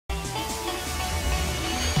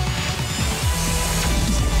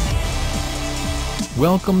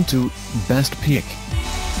Welcome to Best Pick.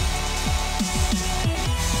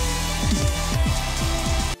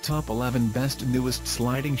 Top 11 Best Newest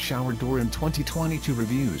Sliding Shower Door in 2022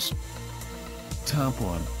 Reviews. Top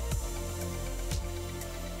 1.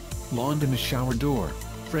 LONDAMA Shower Door.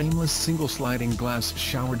 Frameless single sliding glass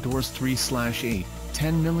shower doors 3/8,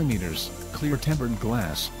 10mm, clear tempered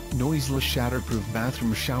glass, noiseless shatterproof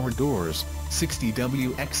bathroom shower doors,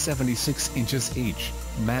 60W x 76 inches H,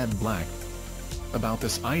 matte black. About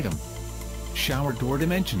this item. Shower door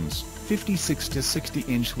dimensions, 56 to 60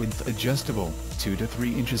 inch width adjustable, 2 to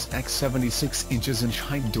 3 inches x 76 inches inch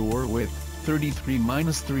height door width,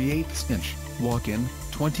 33-3/8 inch, walk-in,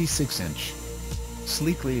 26 inch.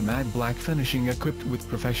 Sleekly matte black finishing equipped with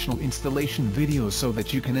professional installation video so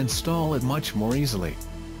that you can install it much more easily.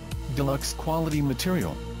 Deluxe quality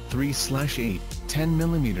material, 3/8,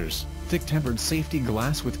 10mm, thick tempered safety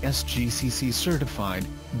glass with SGCC certified,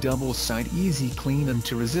 double-side easy clean and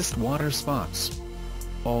to resist water spots.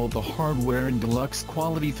 All the hardware in deluxe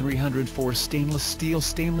quality 304 stainless steel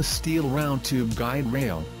round tube guide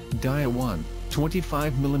rail, dia 1,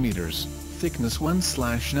 25mm, thickness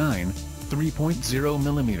 1/9,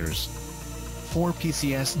 3.0mm. 4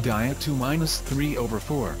 PCS dia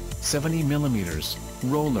 2-3/4, 70mm,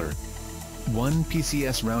 roller. 1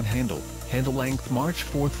 PCS round handle, handle length March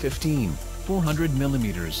 4, 15,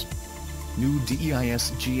 400mm. New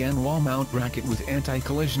DEISGN wall mount bracket with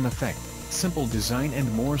anti-collision effect, simple design and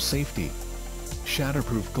more safety.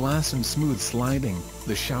 Shatterproof glass and smooth sliding,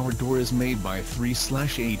 the shower door is made by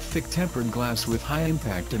 3/8 thick tempered glass with high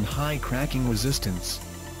impact and high cracking resistance.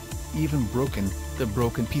 Even broken, the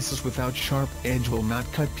broken pieces without sharp edge will not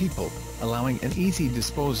cut people, allowing an easy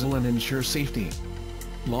disposal and ensure safety.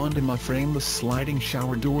 LONDAMA frameless sliding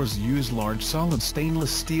shower doors use large solid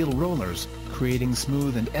stainless steel rollers, creating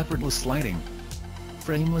smooth and effortless sliding.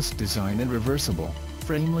 Frameless design and reversible.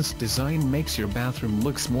 Frameless design makes your bathroom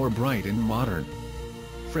looks more bright and modern.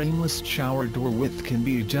 Frameless shower door width can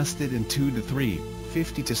be adjusted in 2 to 3,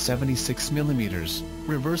 50 to 76mm,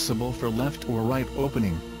 reversible for left or right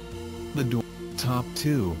opening. The door. Top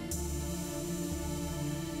 2.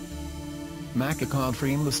 MCOCOD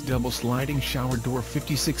frameless double sliding shower door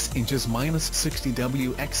 56 inches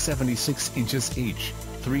 -60W x 76 inches H,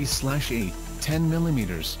 3/8,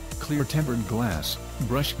 10mm, clear tempered glass,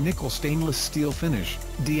 brushed nickel stainless steel finish,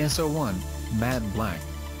 DSO1, matte black.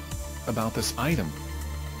 About this item.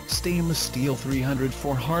 Stainless steel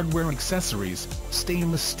 304 hardware accessories,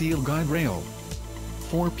 stainless steel guide rail.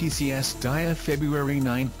 4 PCS dia February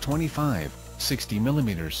 9, 25,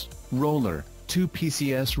 60mm, roller, 2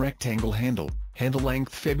 PCS rectangle handle, handle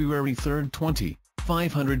length February 3, 20,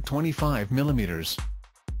 525mm.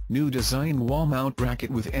 New design wall mount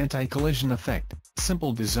bracket with anti-collision effect,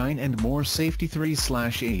 simple design and more safety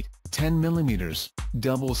 3/8, 10mm,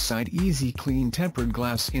 double-side easy clean tempered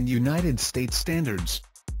glass in United States standards.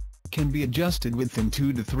 Can be adjusted within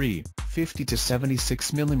 2 to 3, 50 to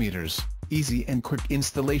 76mm, easy and quick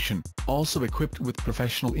installation, also equipped with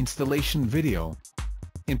professional installation video.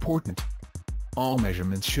 Important. All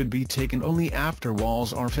measurements should be taken only after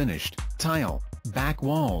walls are finished, tile, back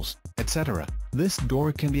walls, etc. This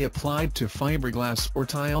door can be applied to fiberglass or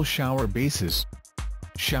tile shower bases.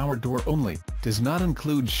 Shower door only, does not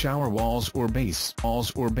include shower walls or base.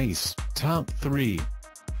 Top 3.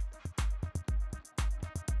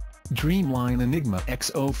 Dreamline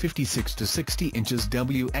Enigma-XO 56 to 60 inches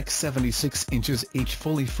W x 76 inches H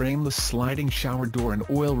fully frameless sliding shower door in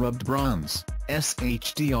oil rubbed bronze,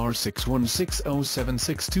 SHDR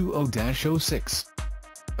 61607620-06.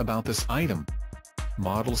 About this item.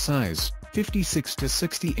 Model size, 56 to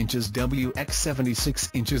 60 inches W x 76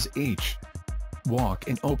 inches H.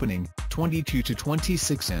 Walk-in opening, 22 to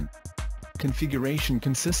 26 in. Configuration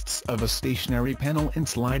consists of a stationary panel and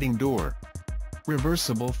sliding door.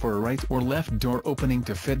 Reversible for a right or left door opening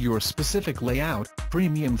to fit your specific layout,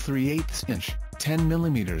 premium 3/8 inch,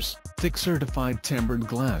 10mm, thick certified tempered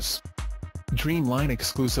glass. Dreamline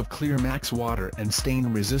exclusive clear max water and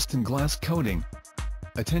stain resistant glass coating.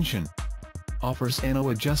 Attention! Offers NO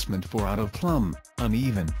adjustment for out of plumb,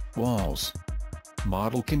 uneven, walls.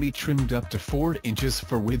 Model can be trimmed up to 4 inches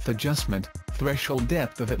for width adjustment, threshold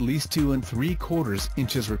depth of at least 2 3/4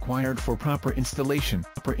 inches required for proper installation.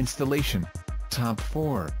 Top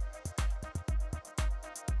 4.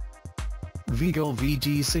 VIGO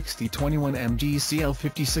VG6021 MGCL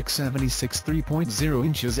 5676 3.0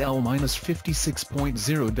 inches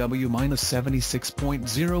L-56.0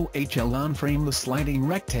 W-76.0 H Elan frameless sliding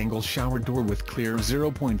rectangle shower door with clear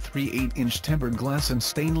 0.38 inch tempered glass and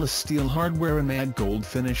stainless steel hardware and matte gold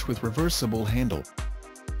finish with reversible handle.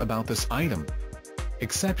 About this item.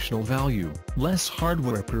 Exceptional value, less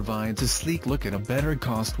hardware provides a sleek look at a better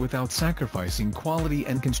cost without sacrificing quality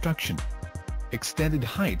and construction. Extended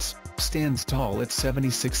heights, stands tall at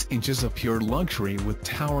 76 inches of pure luxury with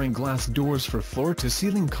towering glass doors for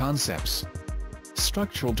floor-to-ceiling concepts.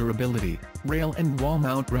 Structural durability, rail and wall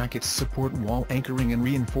mount brackets support wall anchoring and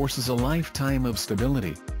reinforces a lifetime of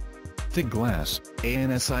stability. Thick glass,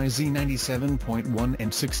 ANSI Z97.1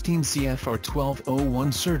 and 16 CFR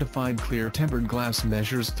 1201 certified clear tempered glass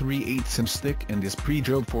measures 3/8 inch thick and is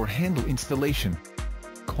pre-drilled for handle installation.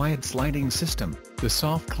 Quiet sliding system, the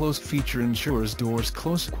soft close feature ensures doors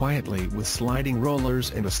close quietly with sliding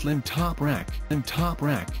rollers and a slim top rack.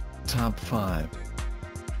 Top 5.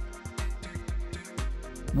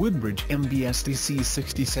 WOODBRIDGE MBSTC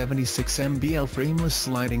 6076 MBL Frameless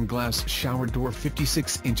Sliding Glass Shower Door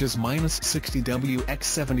 56 inches -60 WX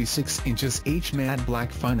 76 inches H Matte Black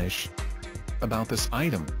Finish. About this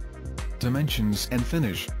item. Dimensions and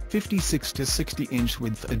finish, 56 to 60 inch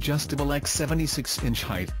width adjustable X 76 inch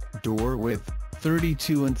height, door width,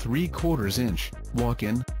 32 3/4 inch,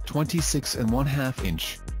 walk-in, 26 1/2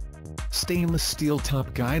 inch. Stainless steel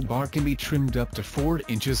top guide bar can be trimmed up to 4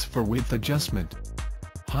 inches for width adjustment.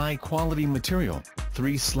 High quality material,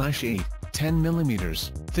 3/8, 10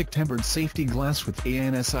 mm, thick tempered safety glass with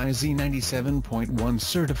ANSI Z97.1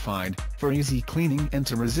 certified, for easy cleaning and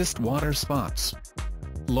to resist water spots.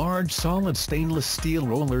 Large solid stainless steel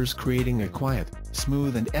rollers creating a quiet,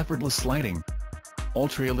 smooth and effortless sliding.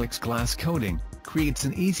 Ultralux glass coating, creates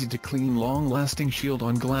an easy to clean long-lasting shield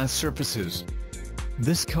on glass surfaces.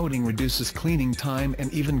 This coating reduces cleaning time and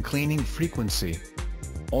even cleaning frequency.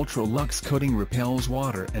 Ultralux coating repels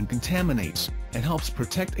water and contaminates, and helps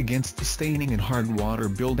protect against the staining and hard water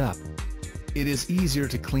buildup. It is easier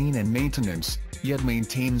to clean and maintenance, yet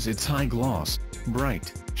maintains its high gloss,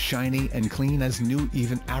 bright, shiny and clean as new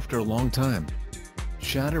even after a long time.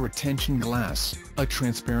 Shatter retention glass, a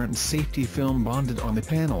transparent safety film bonded on the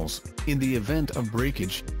panels. In the event of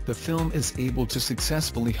breakage, the film is able to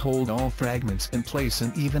successfully hold all fragments in place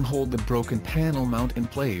and even hold the broken panel mount in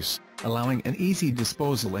place, allowing an easy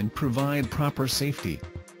disposal and provide proper safety.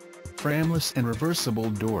 Frameless and reversible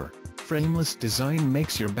door. Frameless design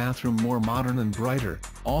makes your bathroom more modern and brighter,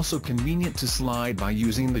 also convenient to slide by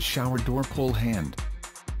using the shower door pull hand.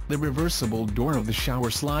 The reversible door of the shower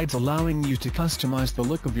slides, allowing you to customize the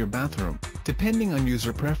look of your bathroom, depending on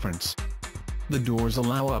user preference. The doors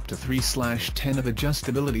allow up to 3/10 of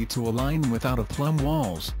adjustability to align with out-of-plumb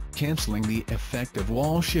walls, cancelling the effect of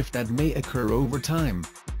wall shift that may occur over time.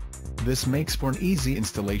 This makes for an easy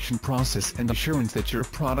installation process and assurance that your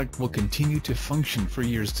product will continue to function for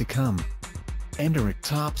years to come. Enter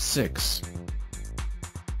Top 6.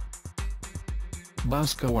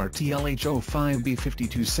 Basco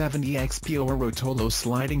RTLHO5B5270XP or Rotolo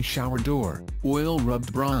Sliding Shower Door, Oil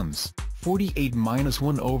Rubbed Bronze,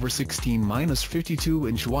 48-1/16-52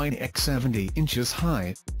 inch wide x 70 inches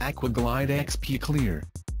high, AquaGlideXP Clear.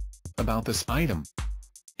 About this item.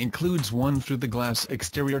 Includes 1 through-the-glass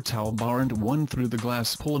exterior towel bar and 1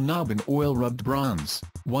 through-the-glass pull knob in oil-rubbed bronze.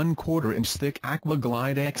 1/4 inch thick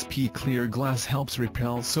AquaGlideXP Clear glass helps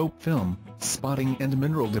repel soap film, spotting and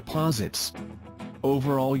mineral deposits.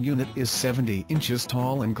 Overall unit is 70 inches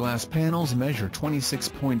tall and glass panels measure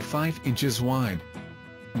 26.5 inches wide.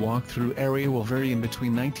 Walk-through area will vary in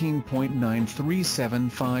between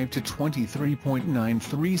 19.9375 to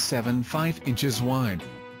 23.9375 inches wide.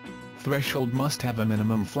 Threshold must have a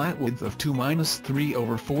minimum flat width of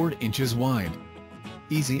 2-3/4 inches wide.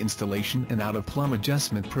 Easy installation and out-of-plumb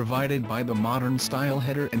adjustment provided by the modern style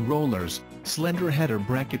header and rollers, slender header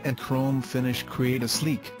bracket and chrome finish create a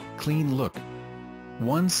sleek, clean look.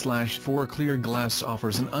 1/4 clear glass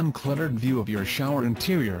offers an uncluttered view of your shower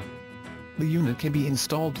interior. The unit can be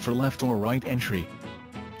installed for left or right entry.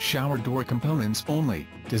 Shower door components only,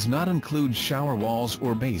 does not include shower walls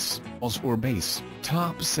or base.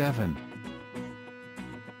 Top 7.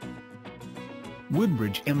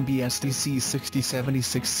 WOODBRIDGE MBSTC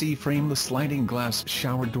 6076C Frameless Sliding Glass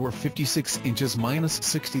Shower Door 56 inches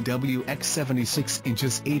 -60 WX 76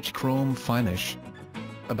 inches H Chrome Finish.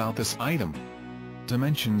 About this item.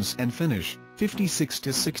 Dimensions and finish, 56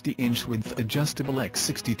 to 60 inch width adjustable X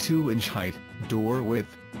 62 inch height, door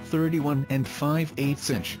width, 31 5/8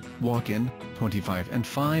 inch, walk-in, 25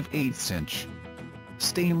 5/8 inch.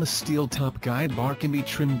 Stainless steel top guide bar can be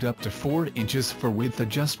trimmed up to 4 inches for width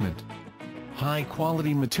adjustment. High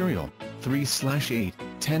quality material, 3/8,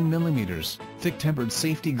 10 mm, thick tempered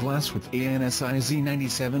safety glass with ANSI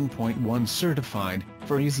Z97.1 certified,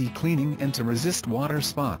 for easy cleaning and to resist water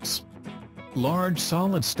spots. Large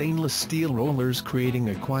solid stainless steel rollers creating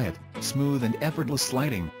a quiet, smooth and effortless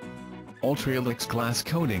sliding. Ultralux glass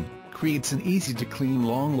coating creates an easy-to-clean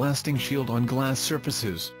long-lasting shield on glass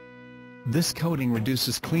surfaces. This coating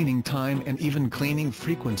reduces cleaning time and even cleaning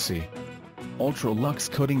frequency.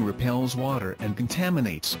 Ultralux coating repels water and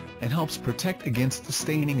contaminates, and helps protect against the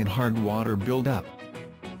staining and hard water buildup.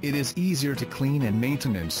 It is easier to clean and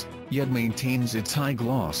maintenance, yet maintains its high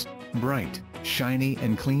gloss, bright, shiny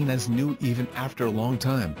and clean as new even after a long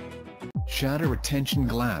time. Shatter retention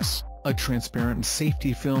glass, a transparent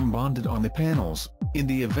safety film bonded on the panels. In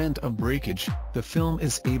the event of breakage, the film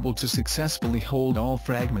is able to successfully hold all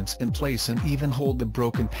fragments in place and even hold the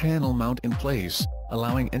broken panel mount in place,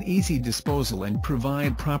 allowing an easy disposal and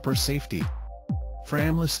provide proper safety.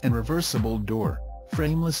 Frameless and reversible door.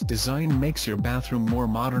 Frameless design makes your bathroom more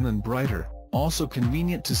modern and brighter, also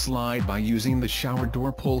convenient to slide by using the shower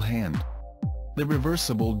door pull hand. The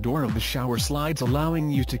reversible door of the shower slides, allowing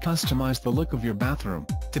you to customize the look of your bathroom,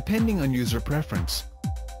 depending on user preference.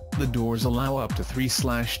 The doors allow up to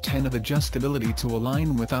 3/10 of adjustability to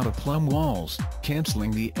align with out-of-plumb walls,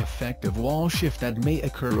 cancelling the effect of wall shift that may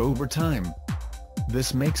occur over time.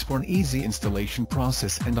 This makes for an easy installation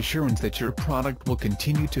process and assurance that your product will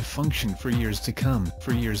continue to function for years to come.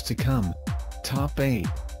 Top 8.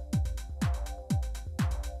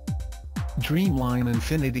 Dreamline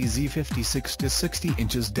Infinity Z 56-60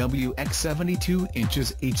 inches WX 72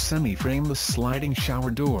 inches H semi-frameless sliding shower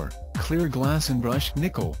door, clear glass and brushed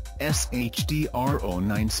nickel, SHDR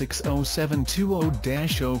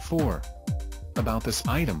 09607220-04. About this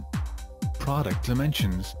item. Product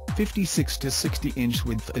dimensions: 56-60 inch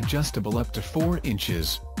width, adjustable up to 4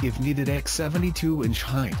 inches, if needed, X 72 inch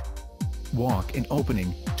height. Walk-in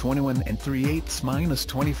opening, 21 3/8 -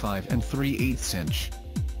 25 3/8 inch.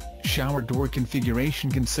 Shower door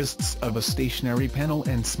configuration consists of a stationary panel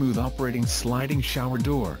and smooth operating sliding shower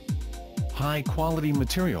door. High quality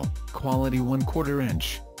material, quality 1/4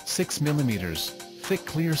 inch, 6 mm, thick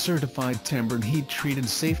clear certified tempered heat treated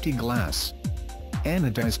safety glass.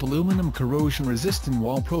 Anodized aluminum corrosion resistant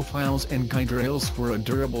wall profiles and guide rails for a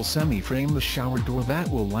durable semi-frameless shower door that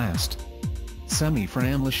will last.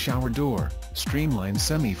 Semi-frameless shower door. Streamlined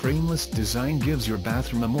semi-frameless design gives your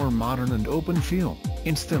bathroom a more modern and open feel,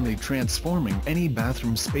 instantly transforming any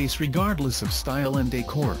bathroom space regardless of style and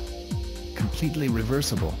decor. Completely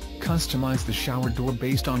reversible. Customize the shower door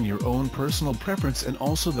based on your own personal preference and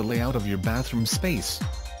also the layout of your bathroom space.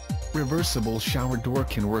 Reversible shower door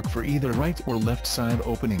can work for either right or left side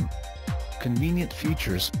opening. Convenient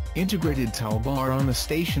features: integrated towel bar on a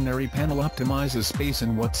stationary panel optimizes space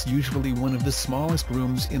in what's usually one of the smallest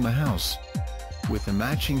rooms in the house. With a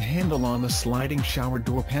matching handle on the sliding shower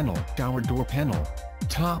door panel.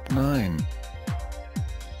 Top 9.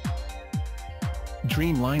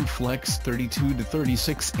 Dreamline Flex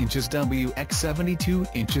 32-36 inches WX 72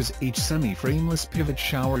 inches H semi-frameless pivot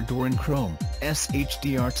shower door in chrome,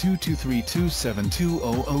 SHDR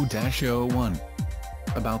 2232720-01.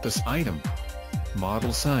 About this item.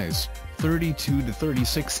 Model size: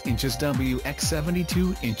 32-36 inches WX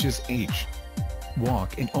 72 inches H.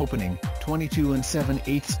 Walk-in opening: 22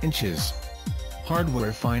 7/8 inches.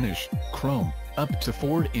 Hardware finish: chrome, up to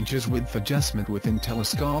 4 inches width adjustment within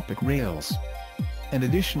telescopic rails. An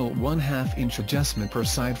additional 1/2 inch adjustment per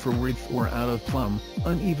side for width or out-of-plumb,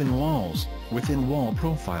 uneven walls, within wall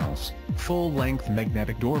profiles. Full-length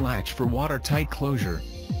magnetic door latch for watertight closure.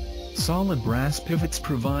 Solid brass pivots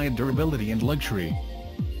provide durability and luxury.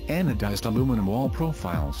 Anodized aluminum wall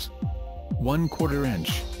profiles. 1/4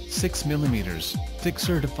 inch, 6 mm, thick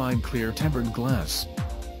certified clear tempered glass.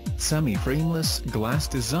 Semi-frameless glass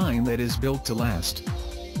design that is built to last.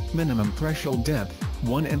 Minimum threshold depth,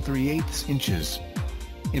 1 3/8 inches.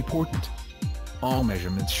 Important: all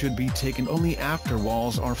measurements should be taken only after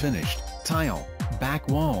walls are finished, tile, back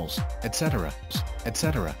walls, etc.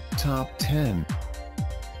 Top 10.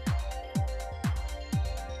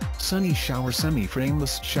 Sunny Shower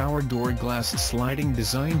Semi-Frameless Shower Door Glass Sliding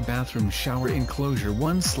Design Bathroom Shower Enclosure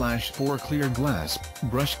 1/4 Clear Glass,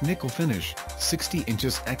 Brushed Nickel Finish, 60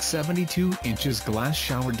 inches x 72 inches Glass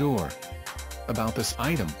Shower Door. About this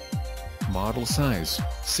item. Model size: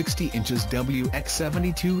 60 inches WX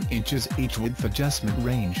 72 inches H. Width adjustment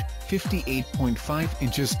range: 58.5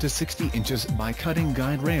 inches to 60 inches by cutting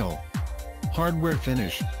guide rail. Hardware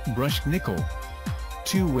finish: brushed nickel.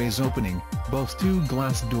 2 ways opening, both 2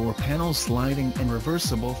 glass door panels sliding and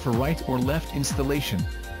reversible for right or left installation.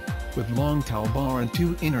 With long towel bar and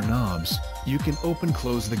 2 inner knobs, you can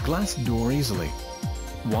open-close the glass door easily.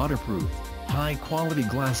 Waterproof, high-quality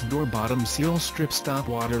glass door bottom seal strip stop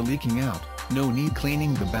water leaking out, no need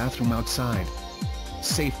cleaning the bathroom outside.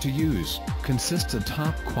 Safe to use, consists of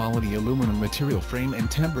top-quality aluminum material frame and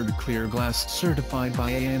tempered clear glass certified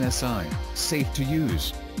by ANSI. Safe to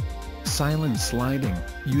use. Silent sliding,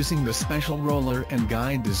 using the special roller and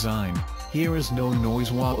guide design. Here is no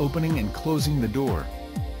noise while opening and closing the door.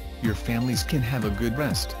 Your families can have a good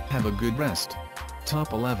rest. Have a good rest.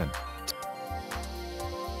 Top 11.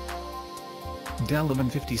 Dell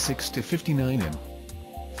 1156-59 in.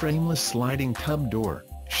 Frameless sliding tub door,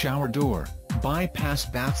 shower door, bypass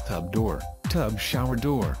bathtub door, tub shower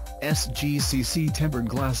door, SGCC tempered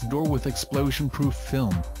glass door with explosion-proof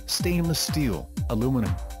film, stainless steel,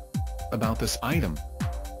 aluminum. About this item.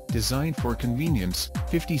 Designed for convenience,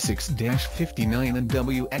 56-59 and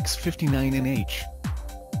WX59NH.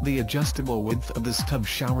 The adjustable width of this tub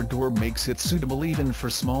shower door makes it suitable even for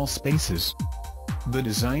small spaces. The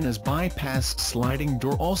design as bypass sliding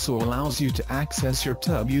door also allows you to access your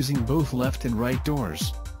tub using both left and right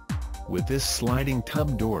doors. With this sliding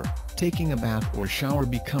tub door, taking a bath or shower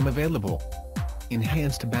become available.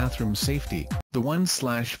 Enhanced bathroom safety. The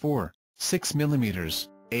 1/4, 6 mm,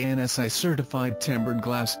 ANSI certified tempered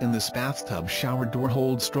glass in this bathtub shower door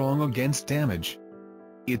holds strong against damage.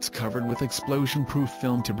 It's covered with explosion-proof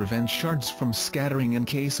film to prevent shards from scattering in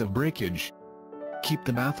case of breakage. Keep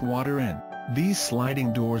the bath water in. These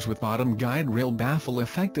sliding doors with bottom guide rail baffle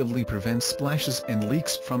effectively prevent splashes and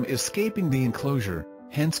leaks from escaping the enclosure,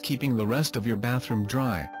 hence keeping the rest of your bathroom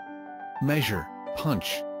dry. Measure,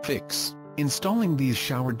 punch, fix. Installing these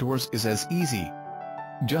shower doors is as easy.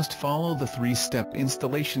 Just follow the 3-step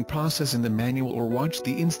installation process in the manual or watch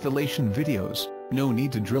the installation videos. No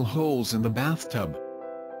need to drill holes in the bathtub.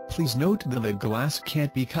 Please note that the glass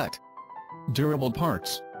can't be cut. Durable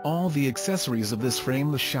parts. All the accessories of this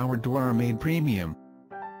frameless shower door are made premium.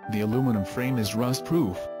 The aluminum frame is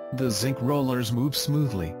rust-proof, the zinc rollers move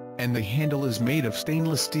smoothly, and the handle is made of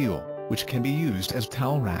stainless steel, which can be used as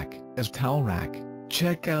towel rack.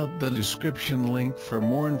 Check out the description link for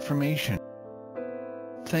more information.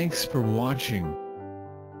 Thanks for watching.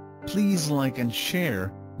 Please like and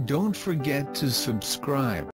share, don't forget to subscribe.